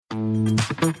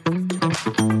Welcome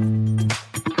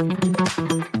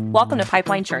to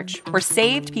Pipeline Church, where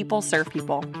saved people serve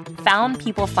people, found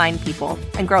people find people,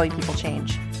 and growing people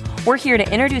change. We're here to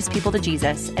introduce people to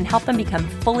Jesus and help them become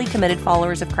fully committed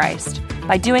followers of Christ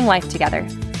by doing life together,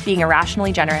 being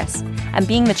irrationally generous, and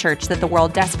being the church that the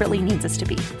world desperately needs us to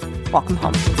be. Welcome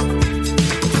home.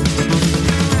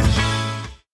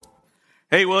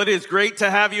 Hey, well, it is great to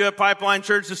have you at Pipeline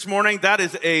Church this morning. That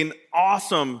is an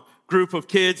awesome group of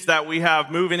kids that we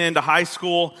have moving into high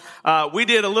school. We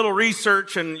did a little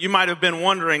research, and you might have been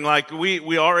wondering, like,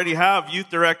 we already have youth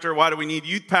director. Why do we need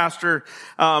youth pastor?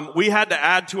 We had to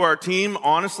add to our team,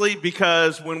 honestly,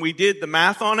 because when we did the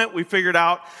math on it, we figured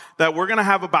out that we're going to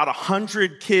have about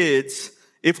 100 kids,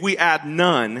 if we add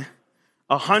none,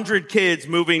 100 kids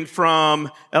moving from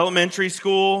elementary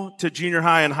school to junior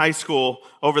high and high school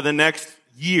over the next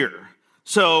year.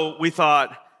 So we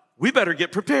thought, we better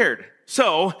get prepared.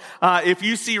 So if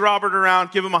you see Robert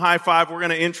around, give him a high five. We're going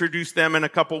to introduce them in a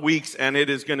couple weeks, and it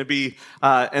is going to be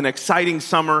an exciting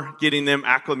summer getting them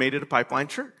acclimated to Pipeline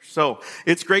Church. So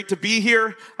it's great to be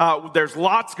here. There's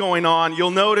lots going on.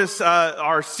 You'll notice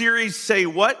our series, Say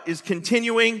What, is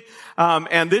continuing,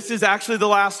 and this is actually the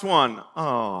last one.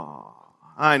 Oh,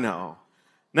 I know.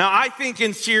 Now, I think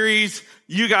in series,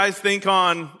 you guys think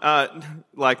on,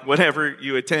 like, whatever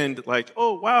you attend, like,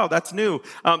 oh, wow, that's new.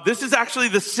 This is actually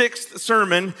the 6th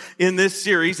sermon in this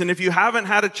series, and if you haven't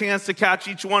had a chance to catch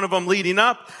each one of them leading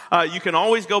up, you can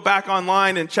always go back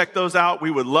online and check those out.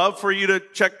 We would love for you to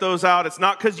check those out. It's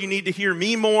not because you need to hear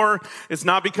me more. It's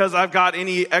not because I've got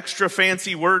any extra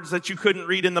fancy words that you couldn't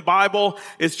read in the Bible.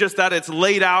 It's just that it's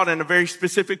laid out in a very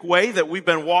specific way that we've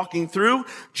been walking through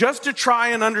just to try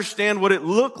and understand what it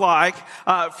looked like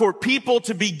for people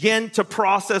to begin to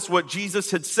process what Jesus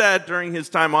had said during his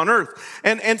time on earth.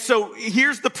 And so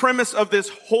here's the premise of this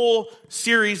whole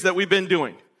series that we've been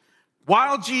doing.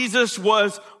 While Jesus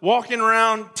was walking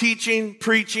around, teaching,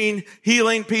 preaching,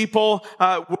 healing people,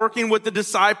 working with the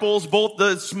disciples, both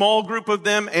the small group of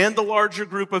them and the larger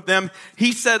group of them,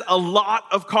 he said a lot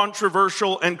of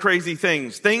controversial and crazy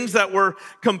things that were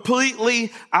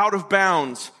completely out of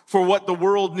bounds for what the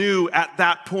world knew at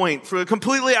that point, for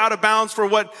completely out of bounds for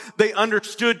what they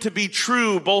understood to be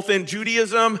true, both in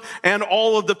Judaism and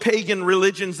all of the pagan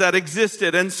religions that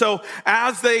existed. And so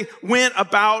as they went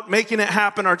about making it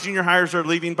happen, our junior hires are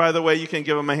leaving, by the way. You can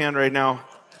give them a hand right now.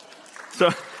 So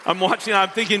I'm watching, I'm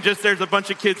thinking just there's a bunch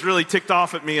of kids really ticked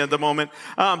off at me at the moment.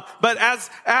 But as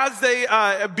they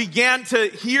began to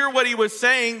hear what he was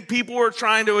saying, people were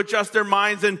trying to adjust their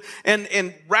minds and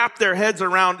wrap their heads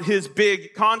around his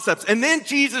big concepts. And then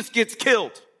Jesus gets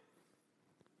killed.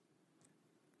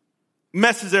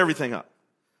 Messes everything up.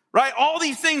 Right? All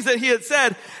these things that he had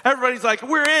said, everybody's like,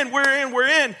 we're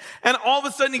in. And all of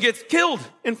a sudden he gets killed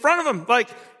in front of them, like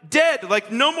dead,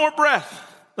 like no more breath,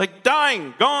 like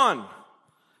dying, gone.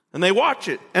 And they watch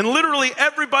it. And literally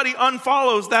everybody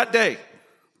unfollows that day.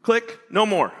 Click, no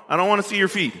more. I don't want to see your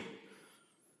feed.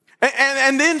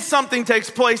 And then something takes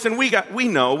place, and we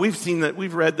know, we've seen that,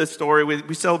 we've read this story,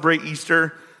 we celebrate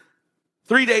Easter.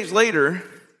 3 days later,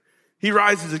 he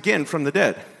rises again from the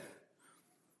dead.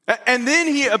 And then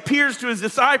he appears to his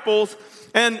disciples,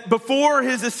 and before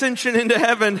his ascension into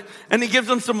heaven, and he gives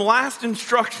them some last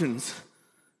instructions.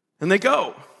 And they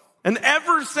go. And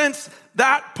ever since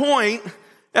that point,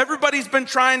 everybody's been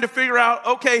trying to figure out,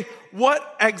 okay,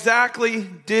 what exactly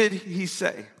did he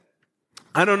say?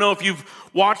 I don't know if you've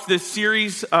watched this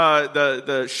series,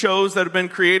 the shows that have been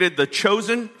created, The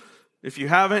Chosen. If you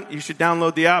haven't, you should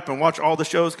download the app and watch all the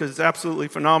shows because it's absolutely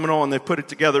phenomenal and they put it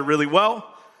together really well.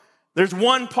 There's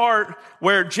one part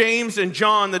where James and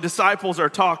John, the disciples, are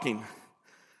talking.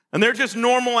 And they're just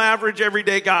normal, average,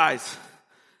 everyday guys.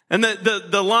 And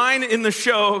the line in the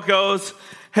show goes,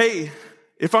 hey,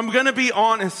 if I'm going to be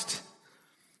honest,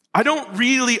 I don't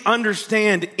really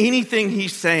understand anything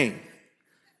he's saying.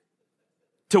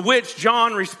 To which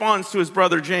John responds to his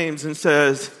brother James and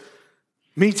says,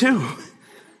 me too.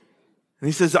 And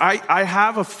he says, I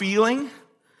have a feeling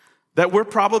that we're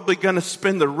probably going to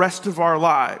spend the rest of our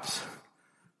lives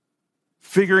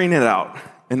figuring it out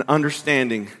and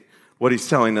understanding what he's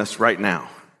telling us right now.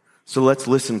 So let's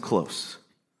listen close.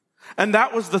 And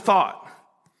that was the thought.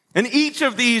 In each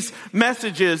of these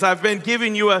messages, I've been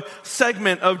giving you a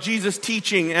segment of Jesus'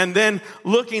 teaching and then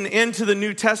looking into the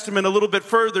New Testament a little bit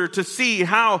further to see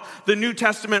how the New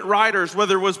Testament writers,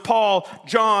 whether it was Paul,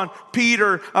 John,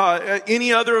 Peter,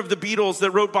 any other of the Beatles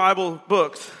that wrote Bible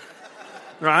books,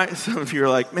 right? Some of you are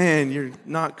like, man, you're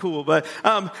not cool. But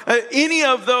any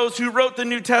of those who wrote the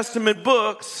New Testament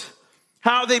books,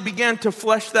 how they began to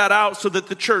flesh that out so that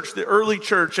the church, the early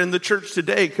church and the church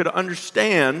today could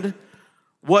understand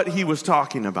what he was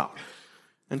talking about.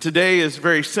 And today is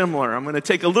very similar. I'm going to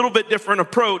take a little bit different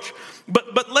approach,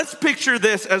 but let's picture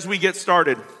this as we get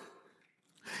started.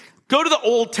 Go to the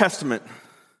Old Testament.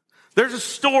 There's a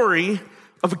story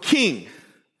of a king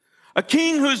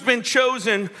who's been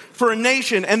chosen for a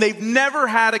nation, and they've never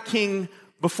had a king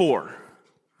before.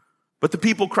 But the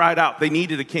people cried out. They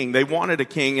needed a king. They wanted a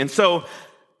king. And so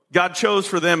God chose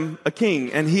for them a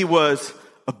king, and he was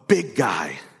a big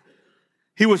guy.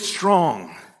 He was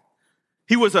strong.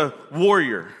 He was a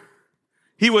warrior.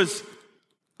 He was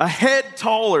a head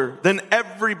taller than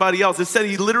everybody else. It said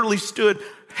he literally stood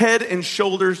head and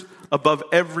shoulders above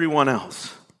everyone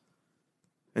else.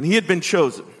 And he had been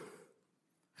chosen.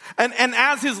 And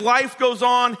as his life goes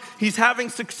on, he's having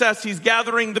success. He's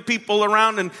gathering the people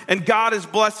around, and God is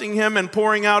blessing him and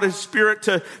pouring out his spirit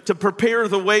to prepare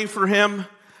the way for him. And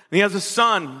he has a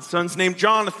son. His son's named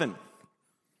Jonathan.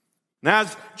 And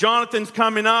as Jonathan's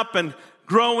coming up and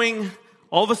growing,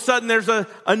 all of a sudden there's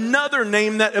another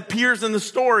name that appears in the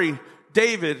story,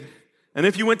 David. And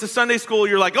if you went to Sunday school,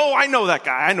 you're like, oh, I know that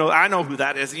guy. I know who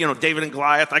that is. You know, David and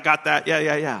Goliath. I got that.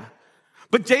 Yeah.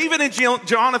 But David and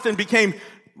Jonathan became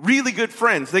really good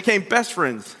friends. They became best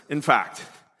friends, in fact.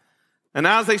 And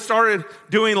as they started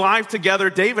doing life together,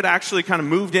 David actually kind of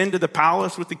moved into the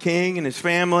palace with the king and his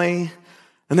family.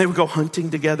 And they would go hunting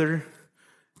together.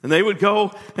 And they would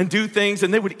go and do things,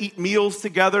 and they would eat meals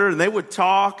together, and they would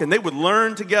talk, and they would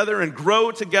learn together and grow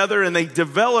together, and they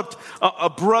developed a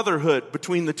brotherhood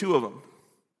between the two of them.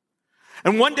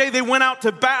 And one day they went out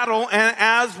to battle, and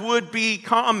as would be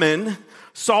common,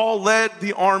 Saul led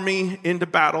the army into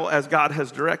battle as God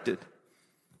has directed.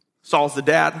 Saul's the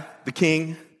dad, the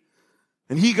king,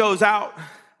 and he goes out,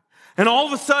 and all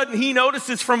of a sudden he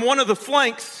notices from one of the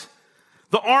flanks,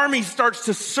 the army starts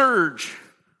to surge.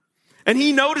 And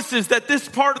he notices that this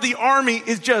part of the army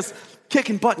is just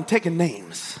kicking butt and taking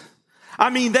names. I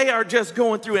mean, they are just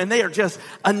going through and they are just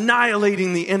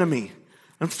annihilating the enemy.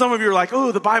 And some of you are like,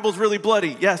 oh, the Bible's really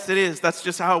bloody. Yes, it is. That's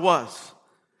just how it was.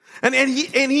 And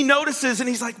he notices and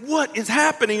he's like, what is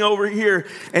happening over here?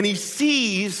 And he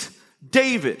sees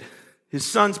David, his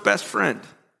son's best friend,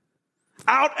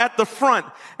 out at the front,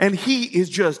 and he is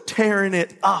just tearing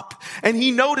it up. And he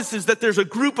notices that there's a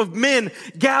group of men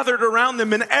gathered around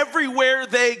them, and everywhere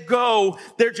they go,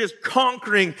 they're just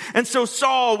conquering. And so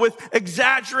Saul, with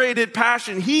exaggerated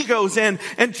passion, he goes in,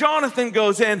 and Jonathan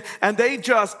goes in, and they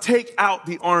just take out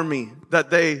the army that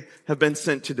they have been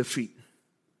sent to defeat.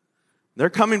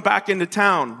 They're coming back into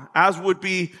town, as would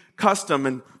be custom,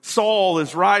 and Saul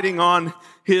is riding on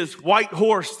his white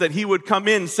horse that he would come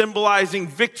in, symbolizing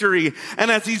victory. And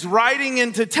as he's riding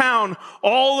into town,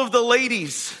 all of the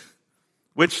ladies,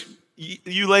 which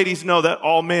you ladies know that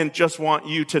all men just want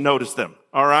you to notice them,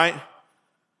 all right?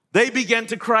 They began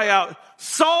to cry out,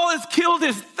 Saul has killed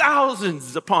his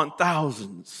thousands upon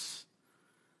thousands.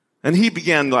 And he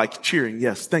began like cheering,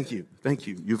 yes, thank you,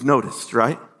 you've noticed,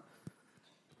 right?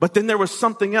 But then there was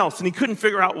something else, and he couldn't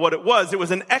figure out what it was. It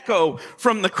was an echo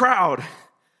from the crowd.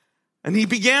 And he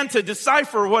began to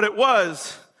decipher what it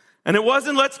was. And it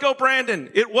wasn't, let's go, Brandon.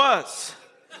 It was.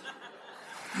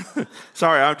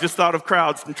 Sorry, I just thought of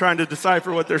crowds and trying to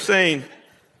decipher what they're saying.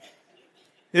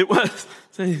 It was,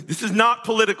 this is not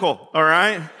political, all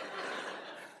right?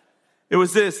 It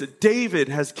was this, that David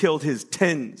has killed his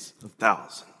tens of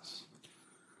thousands.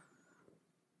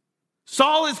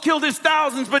 Saul has killed his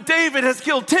thousands, but David has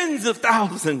killed tens of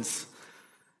thousands.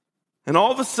 And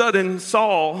all of a sudden,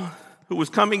 Saul, who was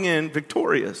coming in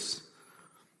victorious,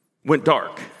 went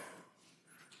dark.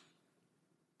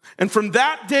 And from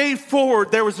that day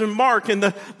forward, there was a mark in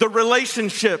the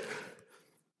relationship.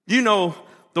 You know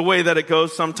the way that it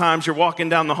goes. Sometimes you're walking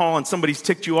down the hall and somebody's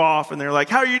ticked you off and they're like,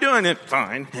 how are you doing? It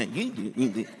fine.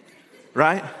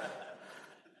 Right?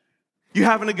 You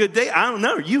having a good day? I don't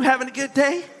know. Are you having a good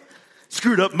day?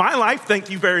 Screwed up my life. Thank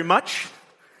you very much.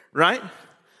 Right?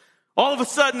 All of a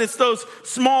sudden, it's those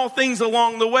small things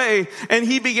along the way, and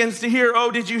he begins to hear,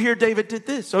 oh, did you hear David did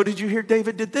this? Oh, did you hear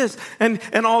David did this? And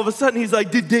all of a sudden, he's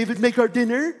like, did David make our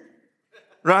dinner?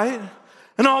 Right?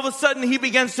 And all of a sudden, he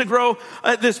begins to grow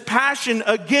this passion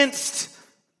against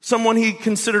someone he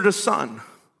considered a son.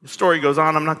 The story goes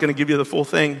on. I'm not going to give you the full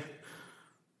thing.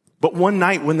 But one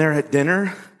night when they're at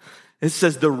dinner, it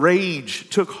says the rage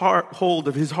took hold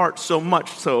of his heart so much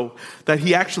so that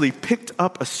he actually picked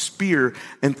up a spear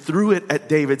and threw it at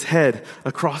David's head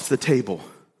across the table.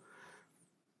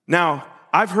 Now,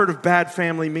 I've heard of bad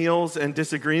family meals and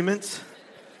disagreements.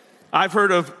 I've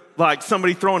heard of like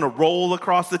somebody throwing a roll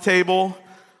across the table.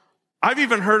 I've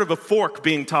even heard of a fork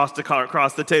being tossed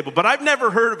across the table, but I've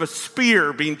never heard of a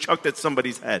spear being chucked at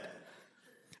somebody's head.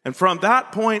 And from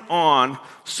that point on,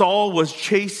 Saul was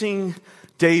chasing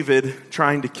David,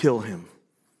 trying to kill him.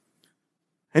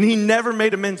 And he never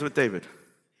made amends with David.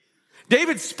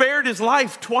 David spared his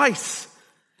life twice.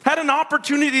 Had an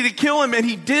opportunity to kill him and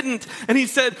he didn't. And he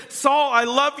said, Saul, I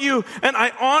love you and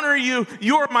I honor you.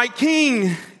 You are my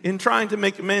king, in trying to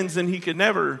make amends, and he could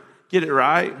never get it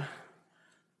right.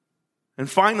 And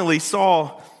finally,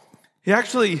 Saul, he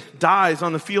actually dies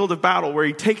on the field of battle where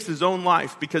he takes his own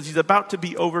life because he's about to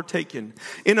be overtaken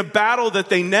in a battle that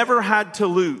they never had to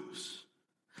lose.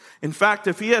 In fact,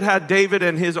 if he had had David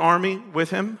and his army with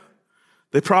him,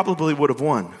 they probably would have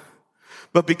won.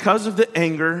 But because of the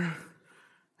anger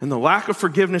and the lack of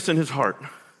forgiveness in his heart,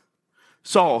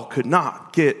 Saul could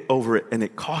not get over it, and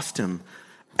it cost him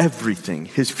everything.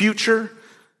 His future,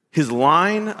 his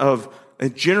line of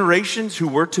generations who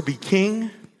were to be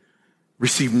king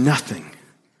received nothing.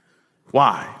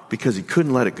 Why? Because he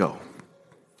couldn't let it go.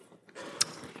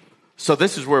 So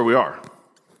this is where we are.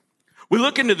 We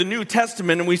look into the New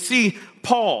Testament and we see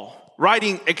Paul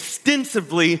writing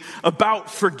extensively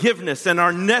about forgiveness and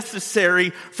our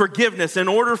necessary forgiveness in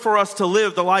order for us to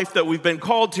live the life that we've been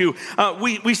called to.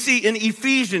 We see in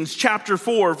Ephesians chapter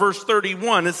 4, verse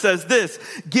 31, it says this: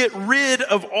 get rid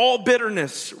of all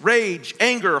bitterness, rage,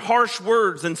 anger, harsh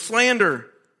words, and slander,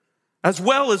 as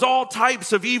well as all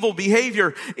types of evil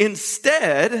behavior.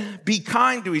 Instead, be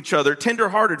kind to each other,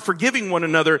 tenderhearted, forgiving one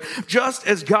another, just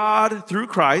as God, through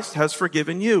Christ, has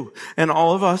forgiven you. And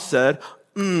all of us said,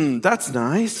 that's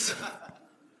nice.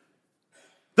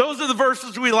 Those are the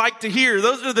verses we like to hear.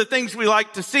 Those are the things we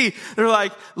like to see. They're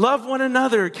like, love one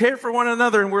another, care for one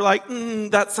another. And we're like,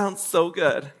 that sounds so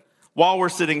good. While we're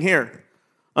sitting here,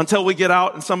 until we get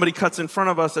out and somebody cuts in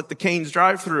front of us at the Cane's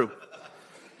drive-thru.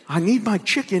 I need my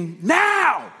chicken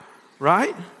now,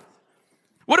 right?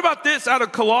 What about this out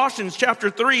of Colossians chapter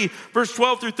 3, verse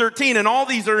 12 through 13? And all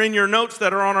these are in your notes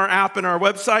that are on our app and our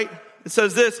website. It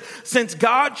says this: since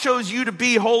God chose you to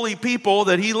be holy people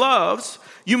that he loves,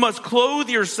 you must clothe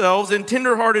yourselves in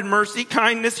tenderhearted mercy,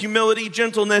 kindness, humility,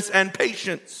 gentleness, and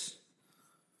patience.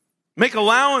 Make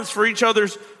allowance for each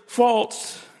other's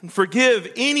faults and forgive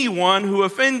anyone who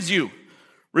offends you.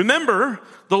 Remember,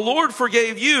 the Lord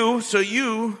forgave you, so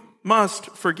you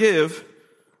must forgive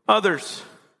others.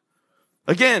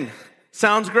 Again,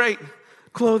 sounds great.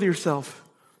 Clothe yourself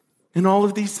in all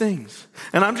of these things.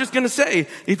 And I'm just going to say,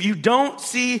 if you don't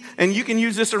see, and you can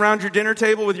use this around your dinner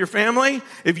table with your family,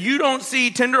 if you don't see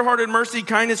tenderhearted mercy,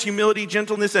 kindness, humility,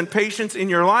 gentleness, and patience in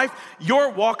your life,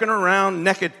 you're walking around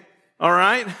naked, all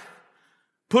right?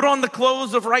 Put on the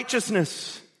clothes of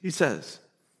righteousness, he says.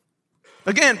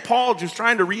 Again, Paul just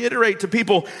trying to reiterate to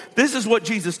people, this is what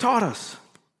Jesus taught us.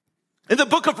 In the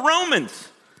book of Romans,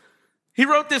 he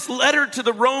wrote this letter to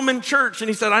the Roman church, and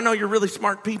he said, I know you're really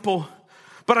smart people,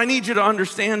 but I need you to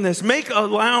understand this. Make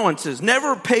allowances.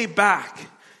 Never pay back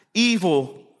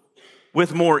evil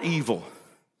with more evil.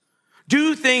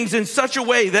 Do things in such a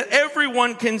way that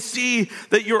everyone can see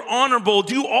that you're honorable.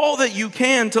 Do all that you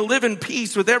can to live in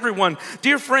peace with everyone.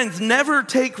 Dear friends, never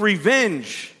take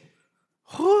revenge.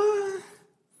 What?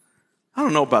 I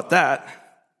don't know about that.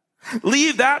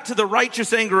 Leave that to the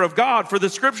righteous anger of God, for the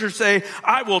scriptures say,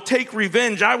 I will take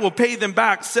revenge. I will pay them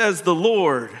back, says the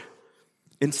Lord.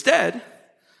 Instead,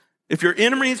 if your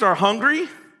enemies are hungry,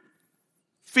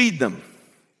 feed them.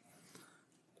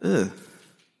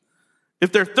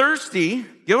 If they're thirsty,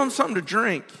 give them something to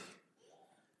drink.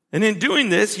 And in doing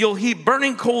this, you'll heap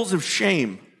burning coals of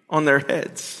shame on their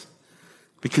heads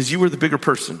because you were the bigger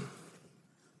person,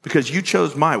 because you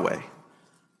chose my way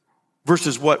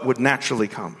versus what would naturally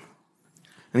come.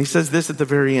 And he says this at the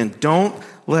very end: don't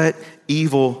let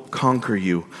evil conquer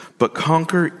you, but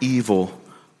conquer evil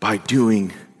by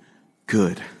doing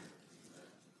good.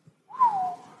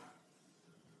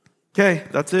 Okay,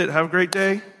 that's it. Have a great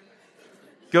day.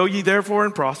 Go ye therefore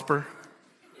and prosper.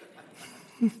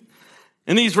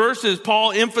 In these verses,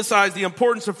 Paul emphasized the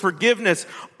importance of forgiveness,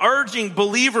 urging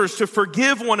believers to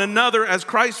forgive one another as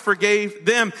Christ forgave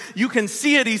them. You can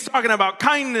see it. He's talking about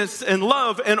kindness and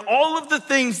love and all of the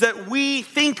things that we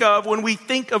think of when we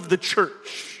think of the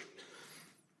church.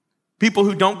 People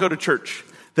who don't go to church,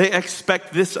 they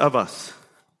expect this of us.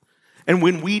 And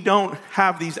when we don't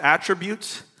have these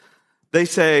attributes, they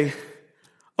say,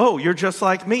 oh, you're just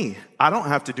like me. I don't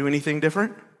have to do anything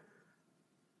different.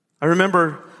 I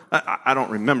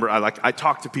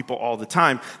talk to people all the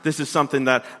time. This is something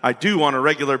that I do on a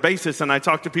regular basis, and I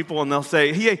talk to people and they'll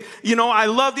say, hey, I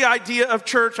love the idea of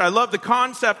church. I love the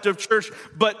concept of church,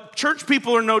 but church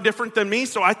people are no different than me,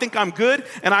 so I think I'm good,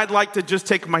 and I'd like to just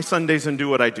take my Sundays and do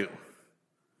what I do.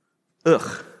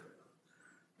 Ugh.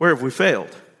 Where have we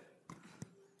failed?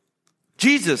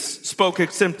 Jesus spoke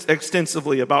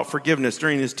extensively about forgiveness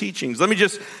during his teachings. Let me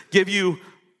just give you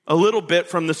a little bit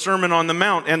from the Sermon on the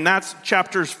Mount, and that's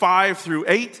chapters 5 through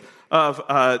 8 of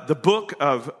the book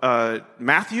of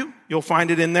Matthew. You'll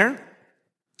find it in there.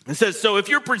 It says, so if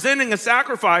you're presenting a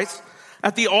sacrifice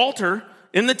at the altar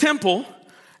in the temple,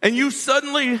 and you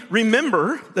suddenly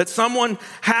remember that someone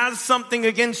has something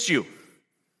against you,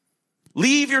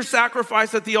 leave your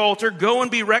sacrifice at the altar, go and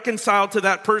be reconciled to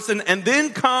that person, and then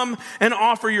come and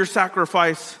offer your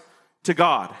sacrifice to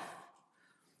God.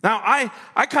 Now,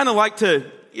 I kind of like to,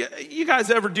 you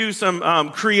guys ever do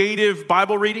some creative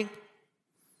Bible reading?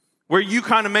 Where you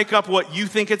kind of make up what you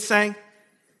think it's saying?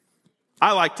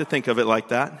 I like to think of it like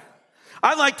that.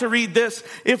 I like to read this.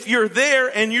 If you're there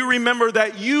and you remember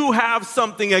that you have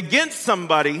something against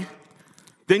somebody,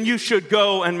 then you should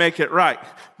go and make it right.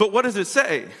 But what does it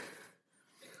say?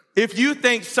 If you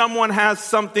think someone has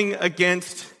something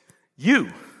against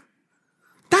you,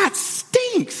 that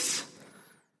stinks.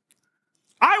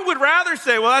 I would rather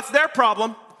say, well, that's their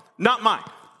problem, not mine.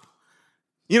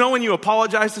 You know when you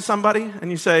apologize to somebody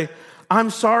and you say, I'm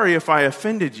sorry if I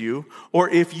offended you, or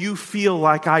if you feel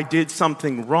like I did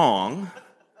something wrong,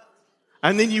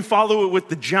 and then you follow it with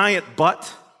the giant but,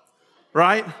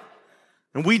 right?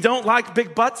 And we don't like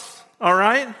big buts, all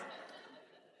right?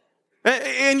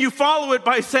 And you follow it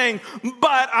by saying,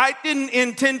 but I didn't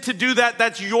intend to do that.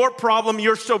 That's your problem.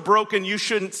 You're so broken. You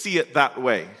shouldn't see it that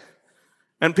way.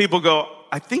 And people go,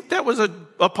 I think that was an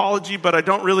apology, but I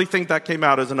don't really think that came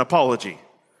out as an apology.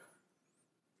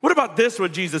 What about this,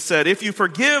 what Jesus said? If you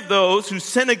forgive those who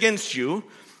sin against you,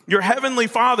 your heavenly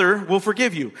Father will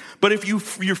forgive you. But if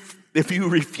you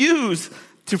refuse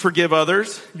to forgive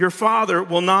others, your Father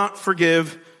will not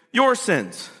forgive your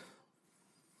sins.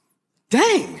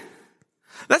 Dang.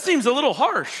 That seems a little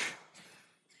harsh.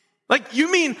 Like,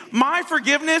 you mean my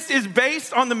forgiveness is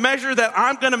based on the measure that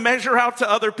I'm going to measure out to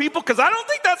other people? Because I don't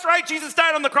think that's right. Jesus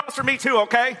died on the cross for me too,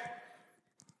 okay?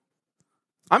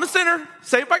 I'm a sinner,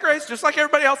 saved by grace, just like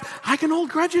everybody else. I can hold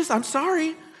grudges. I'm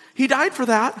sorry. He died for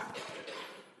that.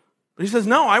 But he says,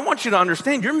 no, I want you to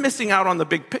understand you're missing out on the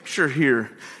big picture here.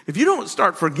 If you don't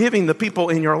start forgiving the people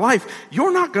in your life,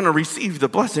 you're not going to receive the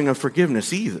blessing of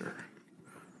forgiveness either.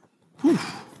 Whew.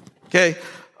 Okay,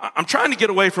 I'm trying to get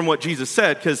away from what Jesus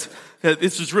said because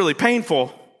this is really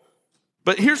painful.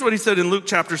 But here's what he said in Luke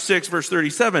chapter 6, verse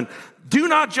 37. Do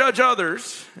not judge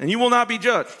others, and you will not be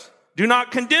judged. Do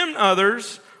not condemn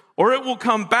others, or it will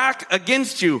come back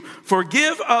against you.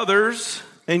 Forgive others,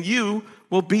 and you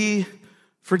will be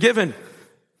forgiven.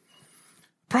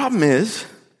 Problem is,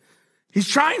 he's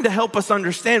trying to help us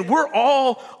understand we're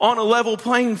all on a level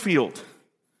playing field.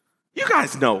 You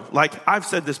guys know, like I've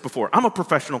said this before, I'm a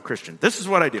professional Christian. This is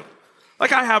what I do.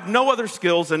 Like I have no other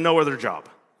skills and no other job.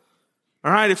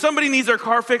 All right, if somebody needs their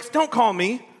car fixed, don't call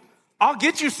me. I'll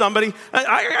get you somebody.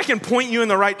 I can point you in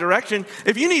the right direction.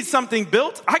 If you need something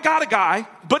built, I got a guy,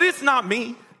 but it's not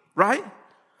me, right?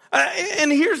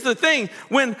 And here's the thing.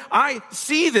 When I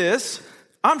see this,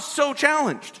 I'm so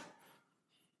challenged.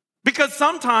 Because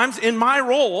sometimes in my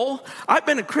role, I've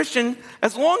been a Christian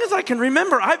as long as I can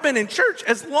remember. I've been in church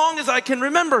as long as I can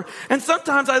remember. And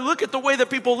sometimes I look at the way that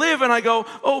people live and I go,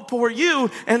 oh, poor you.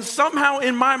 And somehow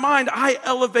in my mind, I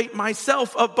elevate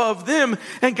myself above them.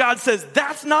 And God says,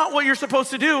 that's not what you're supposed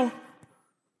to do.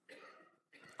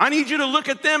 I need you to look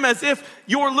at them as if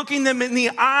you're looking them in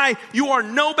the eye. You are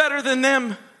no better than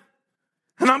them.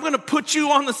 And I'm going to put you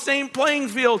on the same playing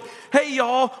field. Hey,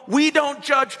 y'all, we don't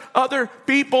judge other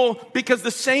people because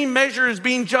the same measure is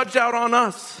being judged out on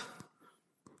us.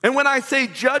 And when I say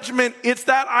judgment, it's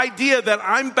that idea that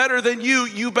I'm better than you.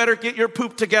 You better get your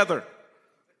poop together.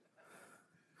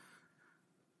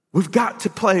 We've got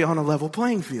to play on a level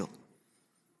playing field.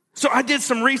 So I did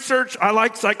some research. I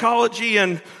like psychology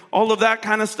and all of that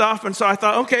kind of stuff. And so I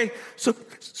thought, okay, so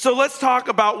let's talk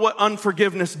about what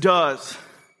unforgiveness does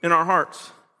in our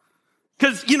hearts.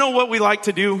 Because you know what we like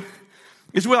to do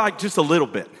is we like just a little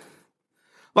bit.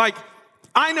 Like,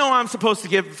 I know I'm supposed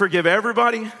to forgive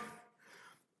everybody,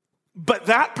 but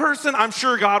that person, I'm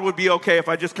sure God would be okay if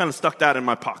I just kind of stuck that in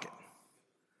my pocket.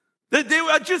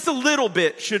 Just a little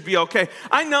bit should be okay.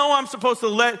 I know I'm supposed to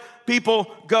let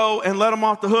people go and let them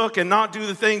off the hook and not do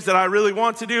the things that I really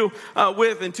want to do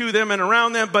with and to them and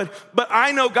around them. But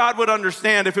I know God would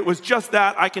understand if it was just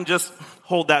that. I can just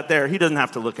hold that there. He doesn't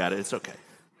have to look at it. It's okay.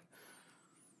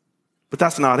 But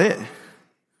that's not it.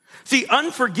 See,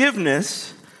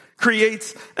 unforgiveness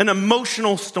creates an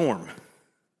emotional storm.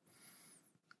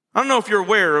 I don't know if you're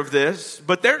aware of this,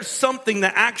 but there's something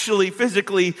that actually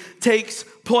physically takes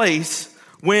place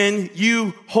when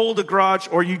you hold a grudge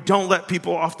or you don't let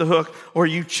people off the hook or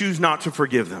you choose not to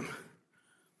forgive them.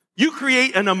 You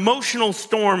create an emotional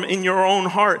storm in your own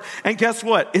heart. And guess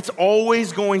what? It's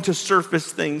always going to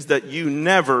surface things that you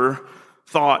never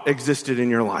thought existed in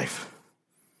your life.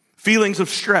 Feelings of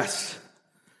stress,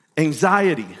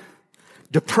 anxiety,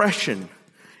 depression,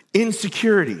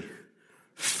 insecurity,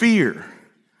 fear.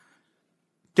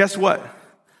 Guess what?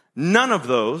 None of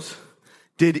those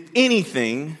did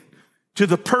anything to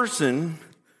the person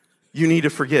you need to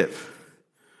forgive.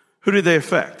 Who did they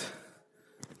affect?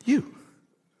 You.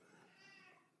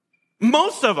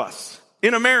 Most of us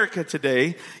in America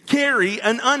today carry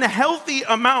an unhealthy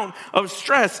amount of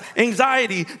stress,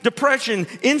 anxiety, depression,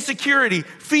 insecurity,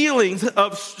 feelings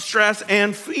of stress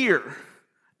and fear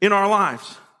in our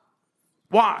lives.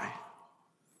 Why?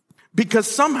 Because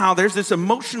somehow there's this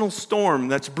emotional storm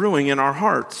that's brewing in our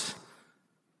hearts.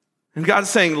 And God's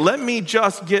saying, let me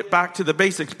just get back to the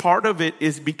basics. Part of it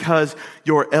is because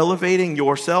you're elevating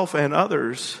yourself and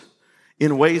others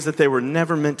in ways that they were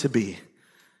never meant to be.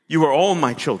 You are all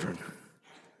my children.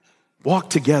 Walk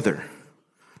together.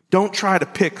 Don't try to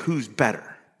pick who's better.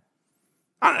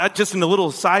 Just in a little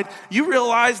aside, you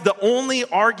realize the only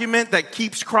argument that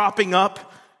keeps cropping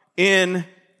up in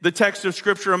the text of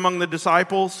Scripture among the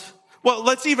disciples, well,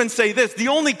 let's even say this. The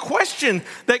only question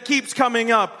that keeps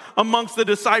coming up amongst the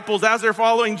disciples as they're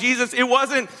following Jesus, it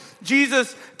wasn't,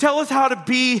 Jesus, tell us how to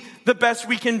be the best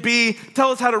we can be.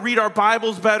 Tell us how to read our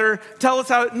Bibles better. Tell us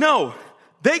how to, no.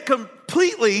 They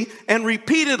completely and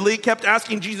repeatedly kept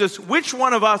asking Jesus, which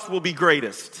one of us will be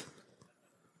greatest?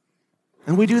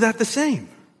 And we do that the same.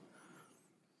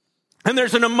 And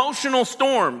there's an emotional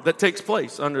storm that takes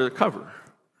place under the cover.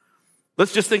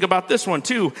 Let's just think about this one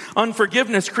too.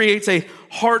 Unforgiveness creates a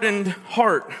hardened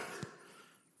heart.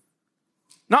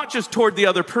 Not just toward the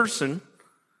other person,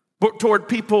 but toward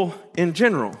people in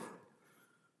general.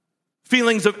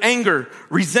 Feelings of anger,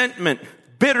 resentment,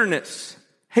 bitterness,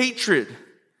 hatred.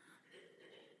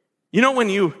 You know when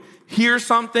you hear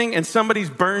something and somebody's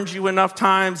burned you enough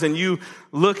times and you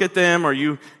look at them or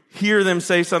you hear them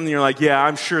say something, you're like, yeah,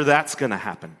 I'm sure that's going to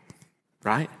happen,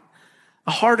 right?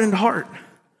 A hardened heart.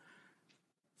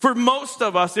 For most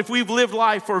of us, if we've lived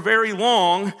life for very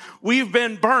long, we've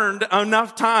been burned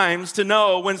enough times to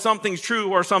know when something's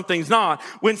true or something's not,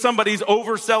 when somebody's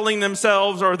overselling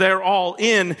themselves or they're all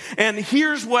in. And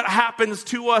here's what happens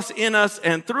to us, in us,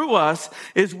 and through us,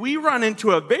 is we run into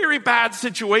a very bad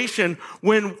situation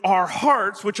when our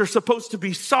hearts, which are supposed to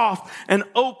be soft and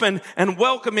open and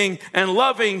welcoming and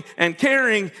loving and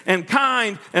caring and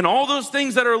kind and all those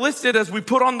things that are listed as we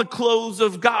put on the clothes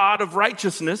of God of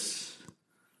righteousness,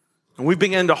 and we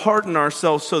begin to harden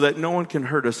ourselves so that no one can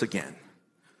hurt us again.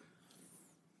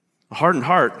 A hardened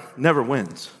heart never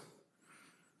wins.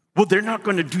 Well, they're not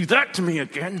going to do that to me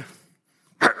again.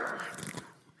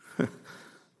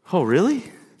 Oh,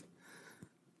 really?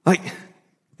 Like,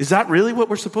 is that really what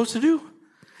we're supposed to do?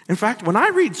 In fact, when I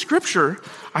read Scripture,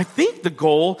 I think the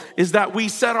goal is that we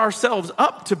set ourselves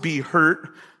up to be hurt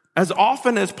as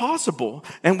often as possible,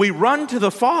 and we run to the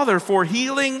Father for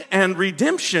healing and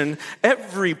redemption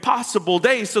every possible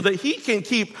day so that He can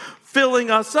keep filling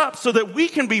us up, so that we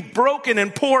can be broken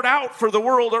and poured out for the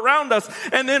world around us,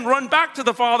 and then run back to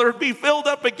the Father and be filled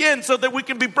up again so that we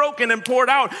can be broken and poured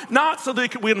out, not so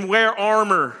that we can wear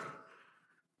armor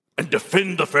and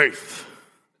defend the faith.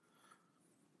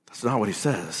 That's not what He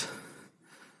says.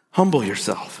 Humble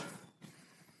yourself.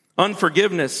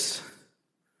 Unforgiveness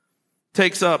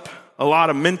takes up a lot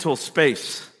of mental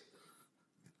space.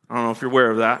 I don't know if you're aware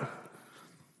of that.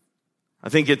 I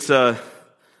think it's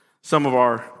some of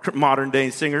our modern day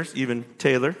singers, even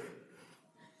Taylor,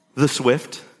 the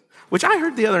Swift, which I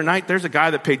heard the other night, there's a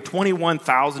guy that paid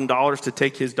 $21,000 to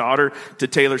take his daughter to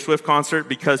Taylor Swift concert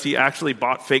because he actually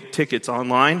bought fake tickets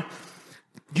online.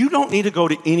 You don't need to go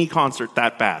to any concert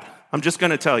that bad. I'm just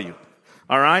going to tell you.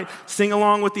 All right? Sing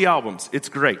along with the albums. It's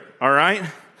great. All right?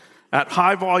 At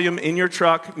high volume in your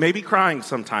truck, maybe crying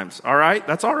sometimes, all right?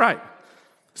 That's all right.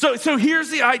 So here's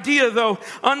the idea, though.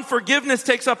 Unforgiveness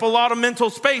takes up a lot of mental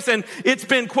space, and it's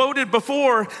been quoted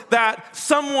before that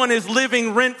someone is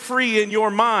living rent-free in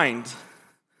your mind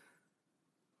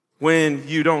when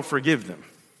you don't forgive them.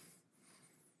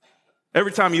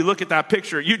 Every time you look at that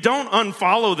picture, you don't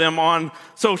unfollow them on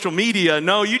social media.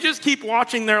 No, you just keep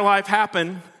watching their life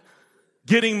happen,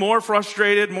 getting more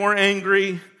frustrated, more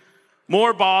angry,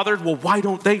 more bothered. Well, why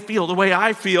don't they feel the way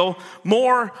I feel?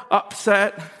 More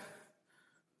upset.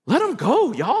 Let them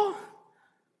go, y'all.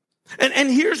 And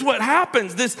here's what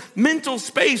happens. This mental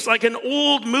space, like an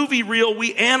old movie reel,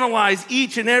 we analyze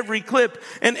each and every clip,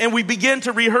 and we begin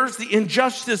to rehearse the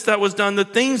injustice that was done, the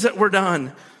things that were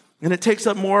done. And it takes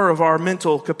up more of our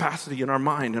mental capacity in our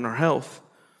mind and our health.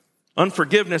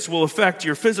 Unforgiveness will affect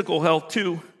your physical health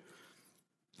too.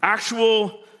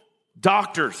 Actual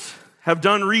doctors have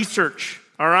done research,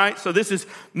 all right? So this is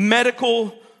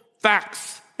medical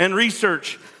facts and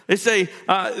research. They say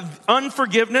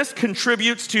unforgiveness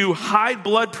contributes to high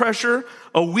blood pressure,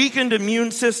 a weakened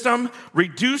immune system,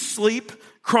 reduced sleep,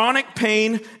 chronic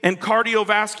pain, and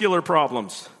cardiovascular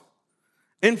problems.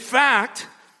 In fact,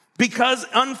 because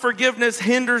unforgiveness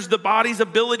hinders the body's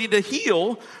ability to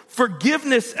heal,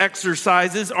 forgiveness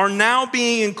exercises are now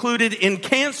being included in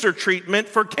cancer treatment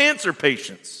for cancer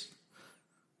patients.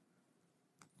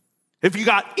 If you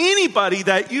got anybody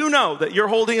that you know that you're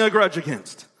holding a grudge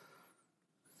against,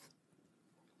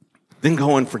 then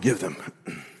go and forgive them.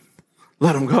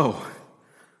 Let them go.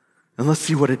 And let's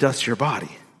see what it does to your body.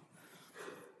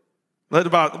 What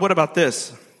about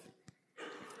this?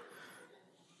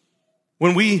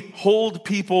 When we hold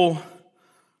people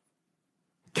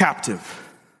captive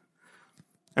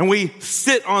and we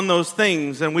sit on those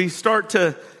things and we start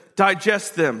to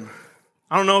digest them.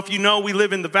 I don't know if you know, we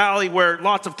live in the valley where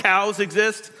lots of cows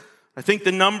exist. I think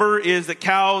the number is that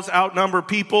cows outnumber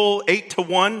people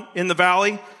 8-1 in the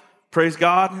valley. Praise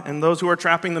God. And those who are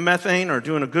trapping the methane are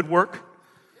doing a good work.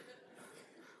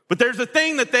 But there's a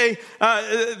thing that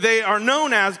they are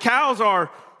known as. Cows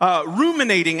are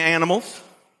ruminating animals.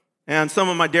 And some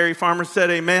of my dairy farmers said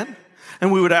amen.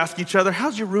 And we would ask each other,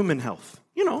 how's your rumen health?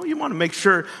 You know, you want to make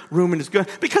sure rumen is good.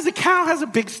 Because a cow has a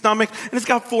big stomach and it's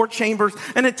got 4 chambers.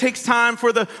 And it takes time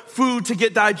for the food to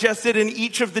get digested in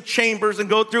each of the chambers and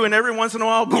go through. And every once in a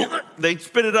while, they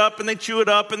spit it up and they chew it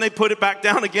up and they put it back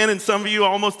down again. And some of you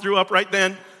almost threw up right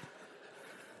then.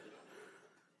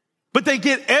 But they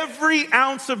get every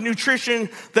ounce of nutrition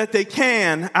that they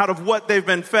can out of what they've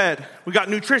been fed. We got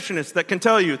nutritionists that can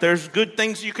tell you there's good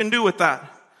things you can do with that.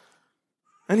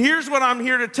 And here's what I'm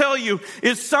here to tell you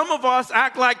is some of us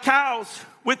act like cows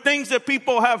with things that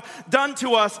people have done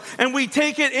to us, and we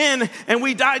take it in and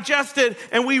we digest it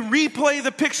and we replay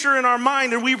the picture in our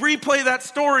mind and we replay that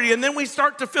story, and then we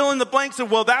start to fill in the blanks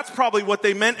of, well, that's probably what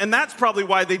they meant, and that's probably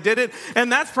why they did it,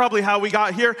 and that's probably how we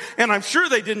got here, and I'm sure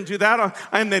they didn't do that.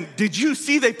 And then did you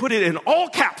see they put it in all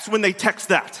caps when they text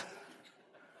that?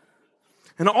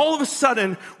 And all of a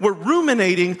sudden, we're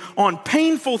ruminating on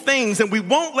painful things and we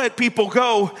won't let people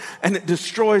go, and it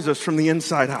destroys us from the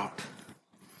inside out.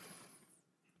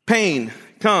 Pain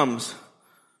comes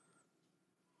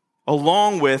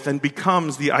along with and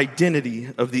becomes the identity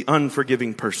of the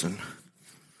unforgiving person.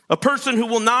 A person who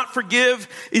will not forgive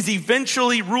is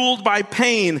eventually ruled by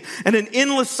pain and an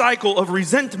endless cycle of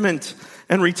resentment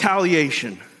and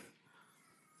retaliation.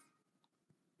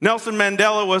 Nelson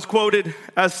Mandela was quoted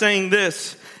as saying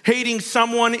this: hating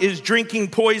someone is drinking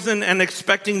poison and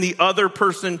expecting the other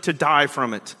person to die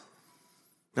from it.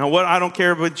 Now, I don't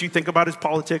care what you think about his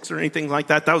politics or anything like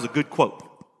that. That was a good quote.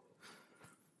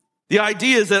 The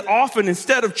idea is that often,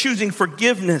 instead of choosing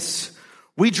forgiveness,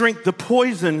 we drink the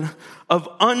poison of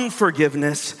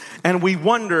unforgiveness and we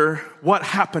wonder what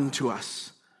happened to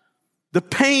us. The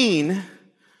pain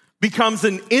becomes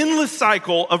an endless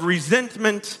cycle of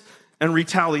resentment and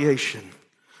retaliation.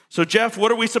 So, Jeff,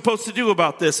 what are we supposed to do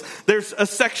about this? There's a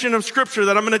section of scripture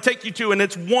that I'm going to take you to, and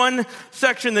it's one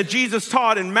section that Jesus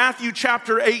taught in Matthew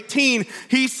chapter 18.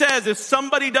 He says, if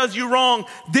somebody does you wrong,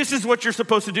 this is what you're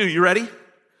supposed to do. You ready?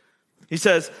 He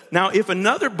says, now, if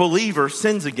another believer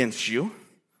sins against you,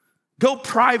 go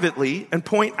privately and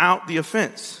point out the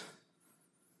offense.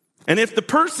 And if the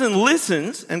person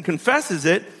listens and confesses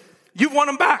it, you've won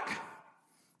them back.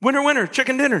 Winner, winner,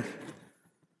 chicken dinner.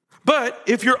 But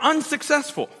if you're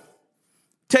unsuccessful,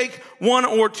 take 1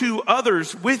 or 2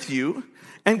 others with you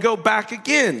and go back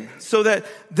again, so that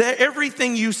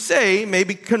everything you say may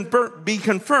be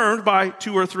confirmed by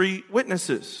 2 or 3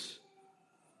 witnesses.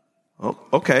 Oh,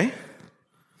 okay.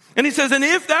 And he says, and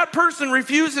if that person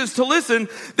refuses to listen,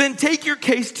 then take your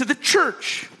case to the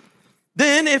church.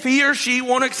 Then if he or she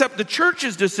won't accept the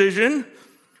church's decision,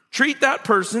 treat that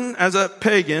person as a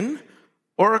pagan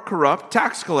or a corrupt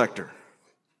tax collector.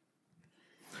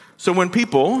 So when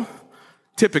people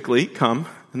typically come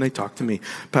and they talk to me,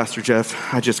 Pastor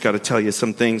Jeff, I just got to tell you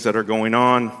some things that are going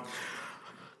on.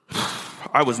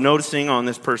 I was noticing on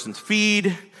this person's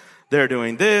feed, they're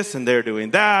doing this and they're doing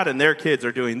that and their kids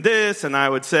are doing this. And I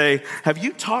would say, have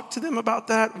you talked to them about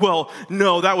that? Well,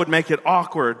 no, that would make it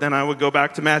awkward. Then I would go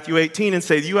back to Matthew 18 and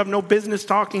say, you have no business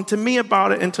talking to me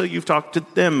about it until you've talked to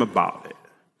them about it.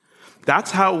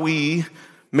 That's how we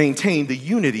maintain the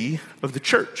unity of the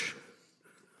church.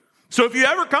 So if you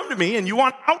ever come to me and you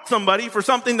want to out somebody for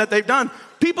something that they've done,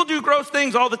 people do gross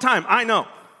things all the time. I know.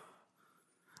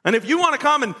 And if you want to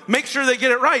come and make sure they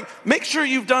get it right, make sure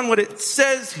you've done what it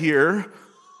says here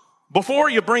before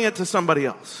you bring it to somebody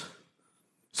else.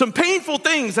 Some painful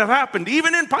things have happened,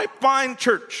 even in Pipeline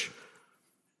Church,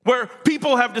 where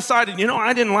people have decided,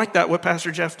 I didn't like that, what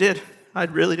Pastor Jeff did. I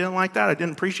really didn't like that. I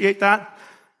didn't appreciate that.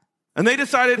 And they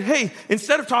decided, hey,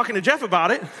 instead of talking to Jeff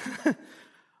about it,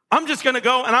 I'm just going to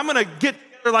go and I'm going to get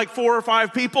together like 4 or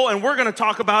 5 people and we're going to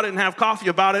talk about it and have coffee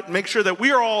about it and make sure that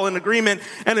we are all in agreement.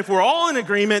 And if we're all in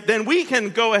agreement, then we can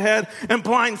go ahead and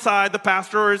blindside the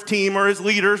pastor or his team or his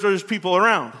leaders or his people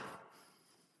around.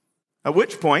 At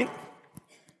which point,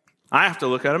 I have to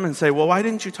look at them and say, well, why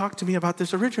didn't you talk to me about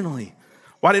this originally?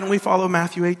 Why didn't we follow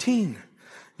Matthew 18?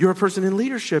 You're a person in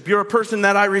leadership. You're a person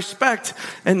that I respect.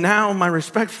 And now my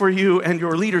respect for you and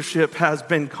your leadership has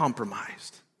been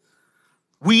compromised.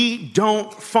 We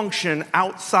don't function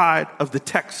outside of the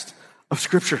text of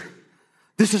Scripture.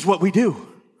 This is what we do.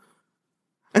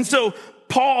 And so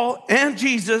Paul and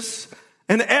Jesus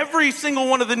and every single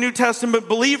one of the New Testament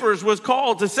believers was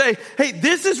called to say, hey,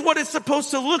 this is what it's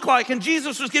supposed to look like. And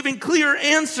Jesus was giving clear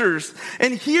answers.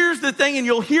 And here's the thing, and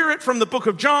you'll hear it from the book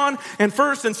of John and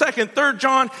 1st and 2nd, 3rd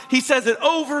John. He says it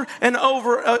over and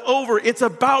over. It's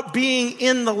about being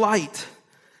in the light.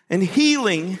 And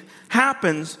healing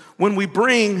happens when we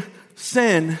bring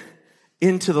sin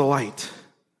into the light.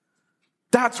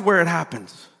 That's where it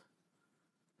happens.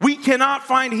 We cannot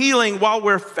find healing while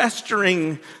we're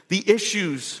festering the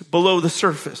issues below the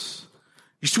surface.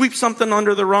 You sweep something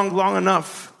under the rug long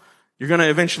enough, you're going to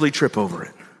eventually trip over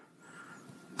it.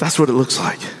 That's what it looks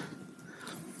like.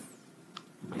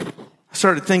 I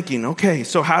started thinking, okay,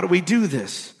 so how do we do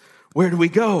this? Where do we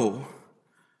go?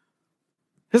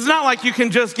 It's not like you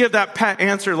can just give that pat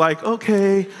answer like,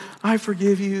 okay, I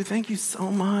forgive you. Thank you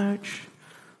so much.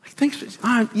 Thanks,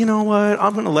 you know what?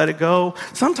 I'm going to let it go.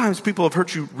 Sometimes people have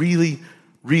hurt you really,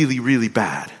 really, really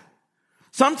bad.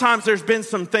 Sometimes there's been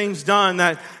some things done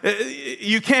that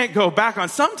you can't go back on.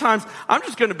 Sometimes, I'm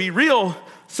just going to be real,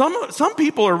 some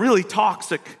people are really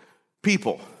toxic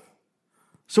people.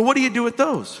 So what do you do with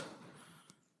those?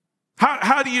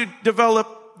 How do you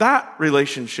develop that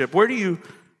relationship? Where do you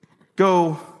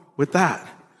go with that?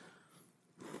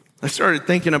 I started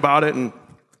thinking about it, and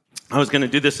I was going to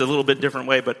do this a little bit different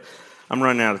way, but I'm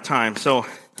running out of time. So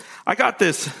I got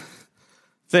this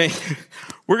thing.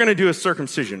 We're going to do a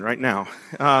circumcision right now.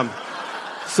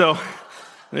 So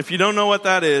if you don't know what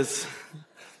that is,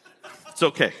 it's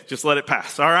okay. Just let it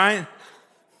pass, all right?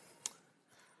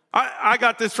 I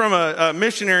got this from a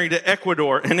missionary to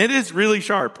Ecuador, and it is really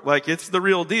sharp. Like, it's the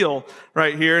real deal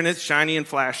right here, and it's shiny and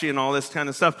flashy and all this kind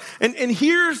of stuff. And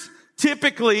here's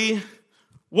typically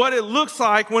what it looks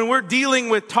like when we're dealing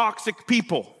with toxic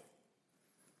people.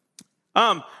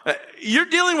 You're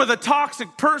dealing with a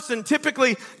toxic person.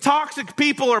 Typically, toxic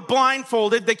people are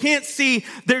blindfolded. They can't see.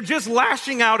 They're just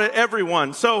lashing out at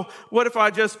everyone. So what if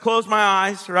I just close my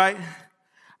eyes, right?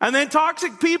 And then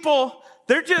toxic people,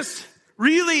 they're just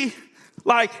really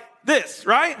like this,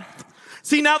 right?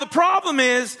 See, now the problem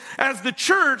is, as the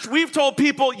church, we've told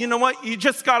people, you know what? You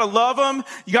just got to love them.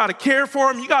 You got to care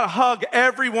for them. You got to hug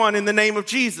everyone in the name of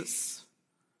Jesus.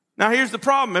 Now, here's the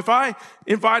problem. If I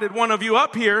invited one of you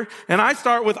up here and I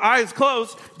start with eyes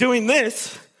closed doing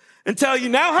this and tell you,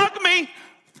 now hug me,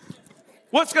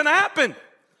 what's going to happen?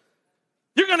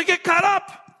 You're going to get cut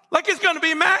up. Like, it's going to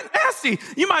be nasty.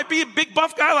 You might be a big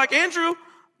buff guy like Andrew,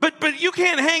 but you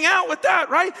can't hang out with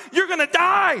that, right? You're going to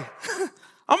die.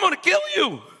 I'm going to kill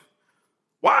you.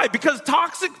 Why? Because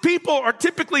toxic people are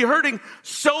typically hurting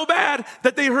so bad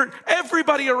that they hurt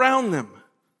everybody around them.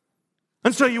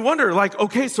 And so you wonder, like,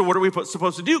 okay, so what are we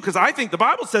supposed to do? Because I think the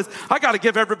Bible says I got to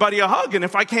give everybody a hug. And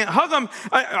if I can't hug them,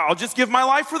 I'll just give my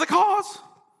life for the cause.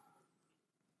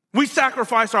 We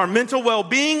sacrifice our mental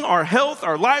well-being, our health,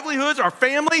 our livelihoods, our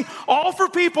family, all for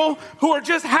people who are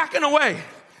just hacking away,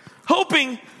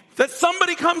 hoping that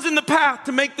somebody comes in the path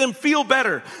to make them feel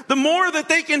better. The more that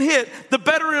they can hit, the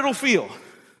better it'll feel.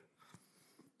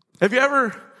 Have you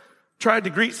ever tried to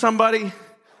greet somebody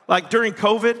like during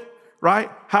COVID,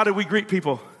 right? How did we greet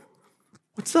people?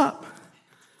 What's up?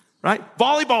 Right?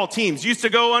 Volleyball teams used to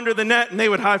go under the net and they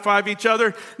would high five each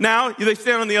other. Now they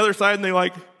stand on the other side and they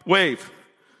like wave.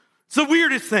 It's the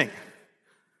weirdest thing.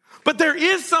 But there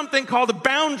is something called a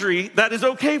boundary that is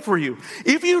okay for you.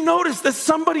 If you notice that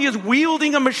somebody is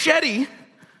wielding a machete,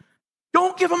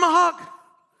 don't give them a hug.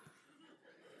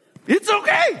 It's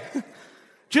okay.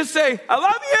 Just say, I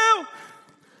love you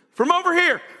from over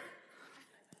here.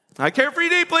 I care for you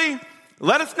deeply.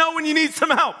 Let us know when you need some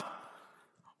help.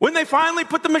 When they finally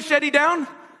put the machete down,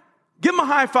 give them a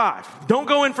high five. Don't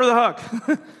go in for the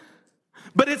hug.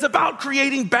 But it's about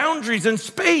creating boundaries and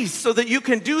space so that you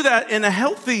can do that in a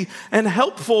healthy and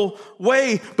helpful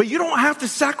way. But you don't have to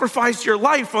sacrifice your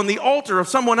life on the altar of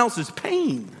someone else's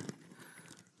pain.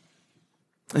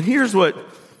 And here's what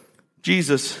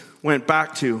Jesus went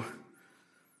back to.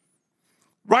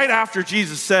 Right after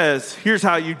Jesus says, here's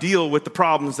how you deal with the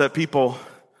problems that people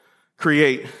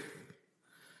create.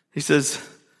 He says,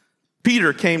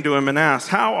 Peter came to him and asked,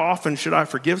 how often should I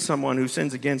forgive someone who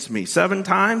sins against me? 7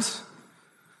 times?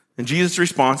 And Jesus'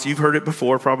 response, you've heard it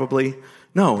before probably.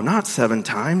 No, not 7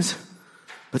 times,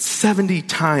 but 70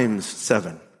 times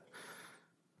 7.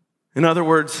 In other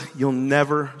words, you'll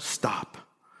never stop.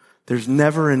 There's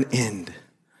never an end.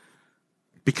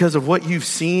 Because of what you've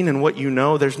seen and what you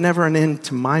know, there's never an end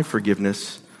to my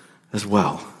forgiveness as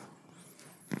well.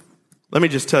 Let me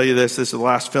just tell you this. This is the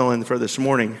last fill-in for this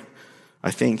morning,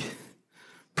 I think.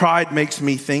 Pride makes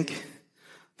me think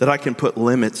that I can put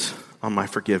limits on my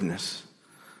forgiveness.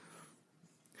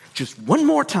 Just one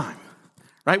more time,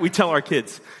 right? We tell our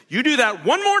kids, you do that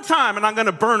one more time and I'm going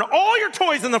to burn all your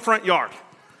toys in the front yard,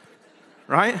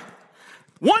 right?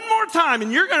 One more time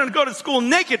and you're going to go to school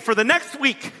naked for the next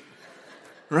week,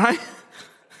 right?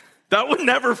 That would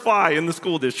never fly in the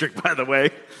school district, by the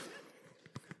way.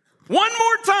 One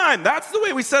more time. That's the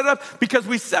way we set it up because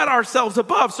we set ourselves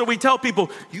above. So we tell people,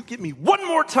 you give me one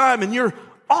more time and you're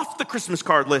off the Christmas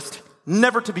card list,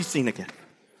 never to be seen again.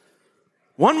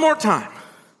 One more time.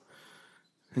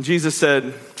 And Jesus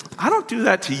said, I don't do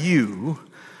that to you.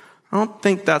 I don't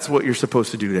think that's what you're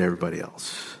supposed to do to everybody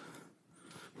else.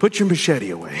 Put your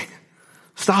machete away.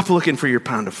 Stop looking for your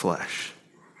pound of flesh.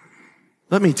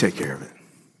 Let me take care of it.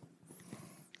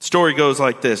 The story goes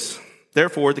like this.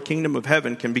 Therefore, the kingdom of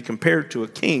heaven can be compared to a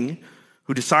king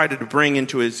who decided to bring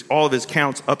into all of his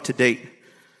accounts up to date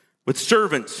with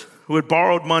servants who had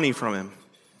borrowed money from him.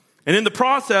 And in the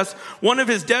process, one of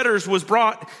his debtors was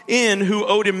brought in who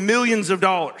owed him millions of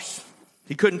dollars.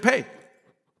 He couldn't pay.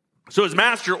 So his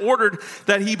master ordered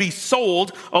that he be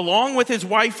sold along with his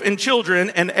wife and children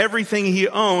and everything he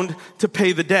owned to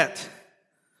pay the debt.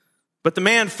 But the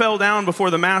man fell down before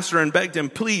the master and begged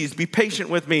him, please be patient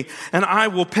with me and I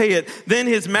will pay it. Then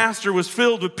his master was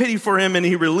filled with pity for him and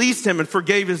he released him and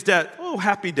forgave his debt. Oh,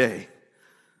 happy day.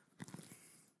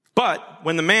 But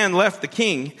when the man left the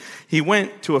king, he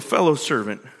went to a fellow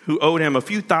servant who owed him a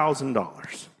few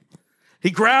 $1,000s. He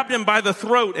grabbed him by the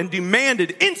throat and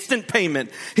demanded instant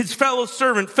payment. His fellow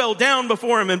servant fell down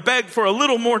before him and begged for a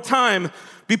little more time.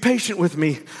 Be patient with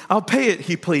me. I'll pay it,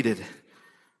 he pleaded.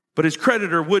 But his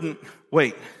creditor wouldn't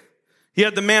wait. He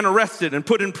had the man arrested and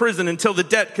put in prison until the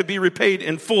debt could be repaid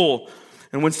in full.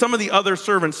 And when some of the other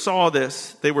servants saw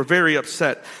this, they were very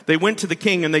upset. They went to the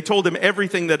king and they told him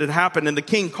everything that had happened. And the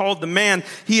king called the man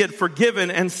he had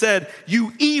forgiven and said,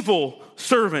 you evil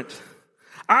servant,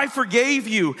 I forgave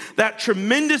you that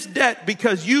tremendous debt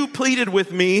because you pleaded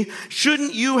with me.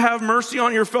 Shouldn't you have mercy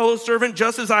on your fellow servant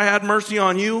just as I had mercy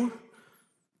on you?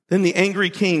 Then the angry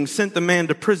king sent the man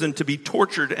to prison to be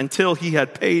tortured until he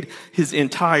had paid his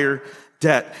entire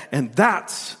debt. And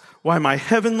that's why my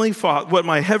heavenly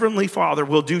Father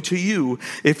will do to you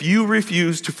if you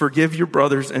refuse to forgive your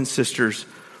brothers and sisters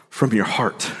from your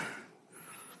heart.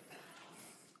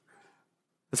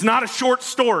 It's not a short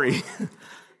story.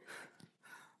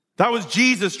 That was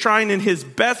Jesus trying in his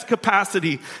best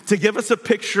capacity to give us a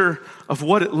picture of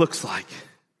what it looks like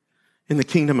in the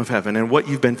kingdom of heaven and what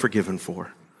you've been forgiven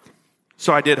for.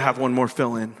 So I did have one more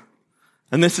fill in.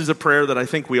 And this is a prayer that I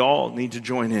think we all need to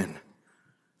join in.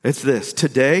 It's this.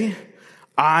 Today,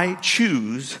 I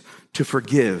choose to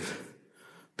forgive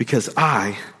because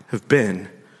I have been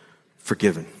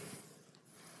forgiven.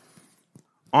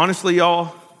 Honestly,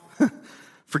 y'all,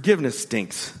 forgiveness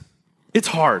stinks. It's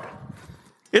hard.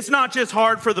 It's not just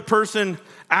hard for the person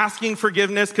asking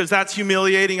forgiveness because that's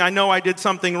humiliating. I know I did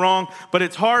something wrong, but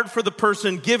it's hard for the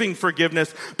person giving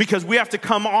forgiveness because we have to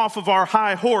come off of our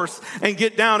high horse and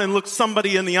get down and look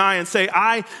somebody in the eye and say,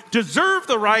 I deserve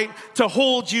the right to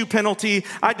hold you penalty.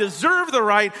 I deserve the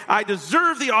right. I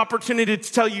deserve the opportunity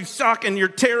to tell you suck and you're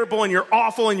terrible and you're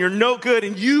awful and you're no good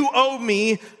and you owe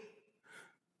me.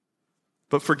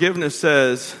 But forgiveness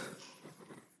says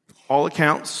all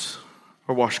accounts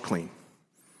are washed clean.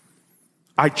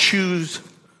 I choose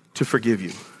to forgive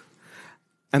you.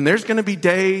 And there's going to be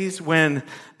days when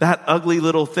that ugly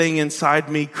little thing inside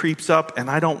me creeps up and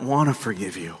I don't want to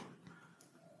forgive you.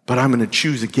 But I'm going to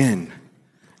choose again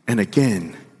and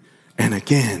again and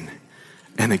again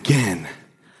and again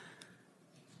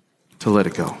to let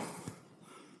it go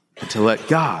and to let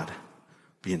God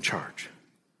be in charge.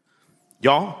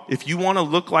 Y'all, if you want to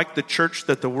look like the church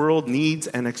that the world needs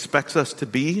and expects us to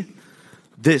be,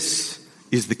 this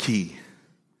is the key.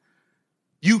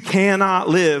 You cannot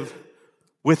live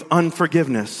with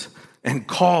unforgiveness and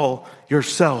call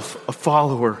yourself a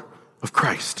follower of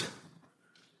Christ.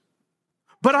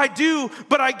 But I do,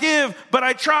 but I give, but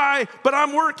I try, but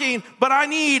I'm working, but I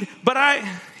need,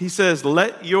 He says,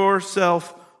 let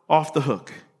yourself off the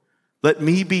hook. Let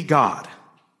me be God.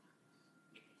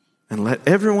 And let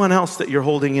everyone else that you're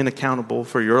holding in accountable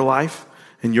for your life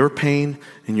and your pain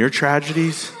and your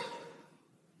tragedies,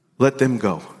 let them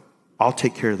go. I'll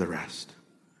take care of the rest.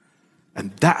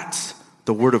 And that's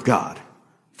the word of God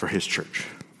for his church.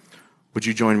 Would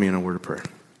you join me in a word of prayer?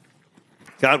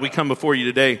 God, we come before you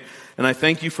today, and I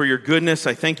thank you for your goodness.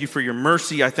 I thank you for your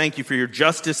mercy. I thank you for your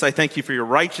justice. I thank you for your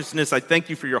righteousness. I thank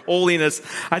you for your holiness.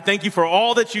 I thank you for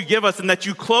all that you give us and that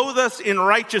you clothe us in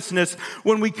righteousness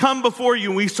when we come before you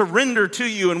and we surrender to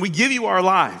you and we give you our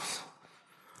lives.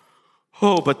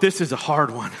 Oh, but this is a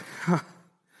hard one.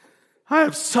 I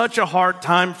have such a hard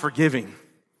time forgiving.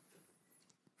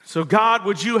 So God,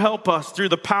 would you help us through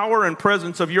the power and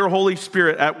presence of your Holy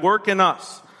Spirit at work in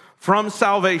us from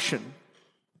salvation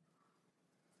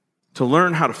to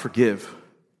learn how to forgive,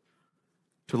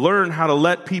 to learn how to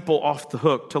let people off the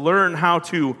hook, to learn how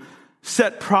to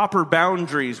set proper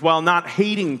boundaries while not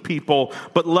hating people,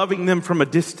 but loving them from a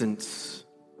distance,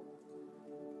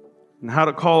 and how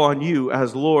to call on you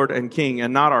as Lord and King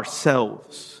and not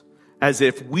ourselves, as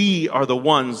if we are the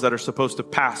ones that are supposed to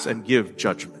pass and give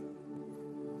judgment.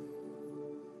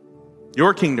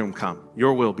 Your kingdom come,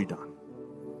 your will be done.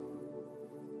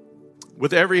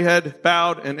 With every head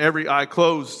bowed and every eye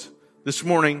closed this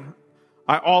morning,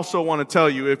 I also want to tell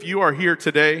you, if you are here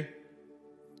today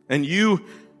and you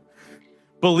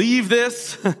believe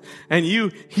this and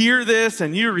you hear this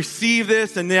and you receive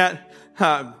this and yet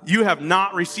you have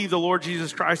not received the Lord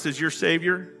Jesus Christ as your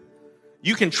Savior,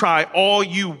 you can try all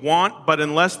you want, but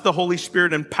unless the Holy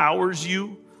Spirit empowers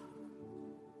you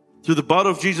through the blood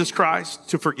of Jesus Christ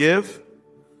to forgive,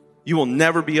 you will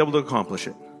never be able to accomplish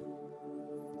it.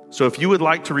 So if you would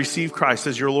like to receive Christ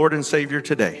as your Lord and Savior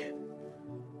today,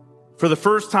 for the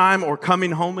first time or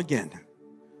coming home again,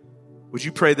 would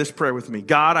you pray this prayer with me?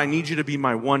 God, I need you to be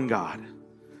my one God.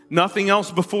 Nothing else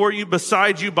before you,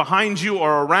 beside you, behind you,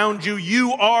 or around you.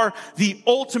 You are the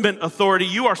ultimate authority.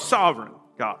 You are sovereign,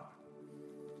 God.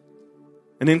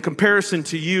 And in comparison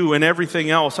to you and everything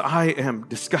else, I am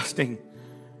disgusting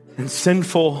and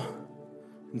sinful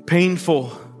and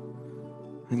painful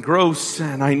and gross,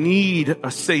 and I need a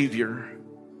Savior.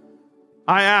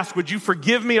 I ask, would you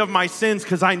forgive me of my sins,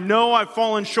 because I know I've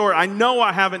fallen short. I know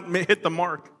I haven't hit the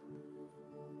mark.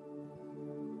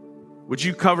 Would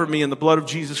you cover me in the blood of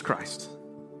Jesus Christ?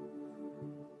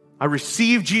 I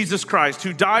receive Jesus Christ,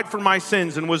 who died for my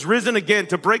sins and was risen again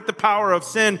to break the power of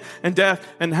sin and death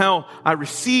and hell. I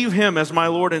receive him as my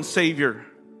Lord and Savior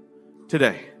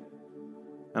today.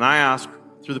 And I ask,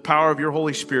 through the power of your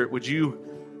Holy Spirit, would you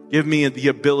give me the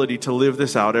ability to live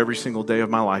this out every single day of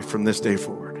my life from this day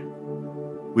forward?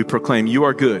 We proclaim you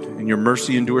are good and your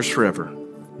mercy endures forever.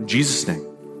 In Jesus' name,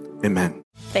 amen.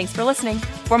 Thanks for listening.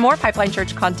 For more Pipeline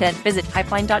Church content, visit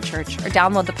pipeline.church or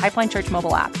download the Pipeline Church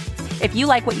mobile app. If you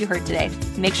like what you heard today,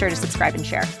 make sure to subscribe and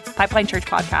share. Pipeline Church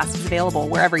Podcast is available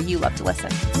wherever you love to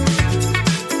listen.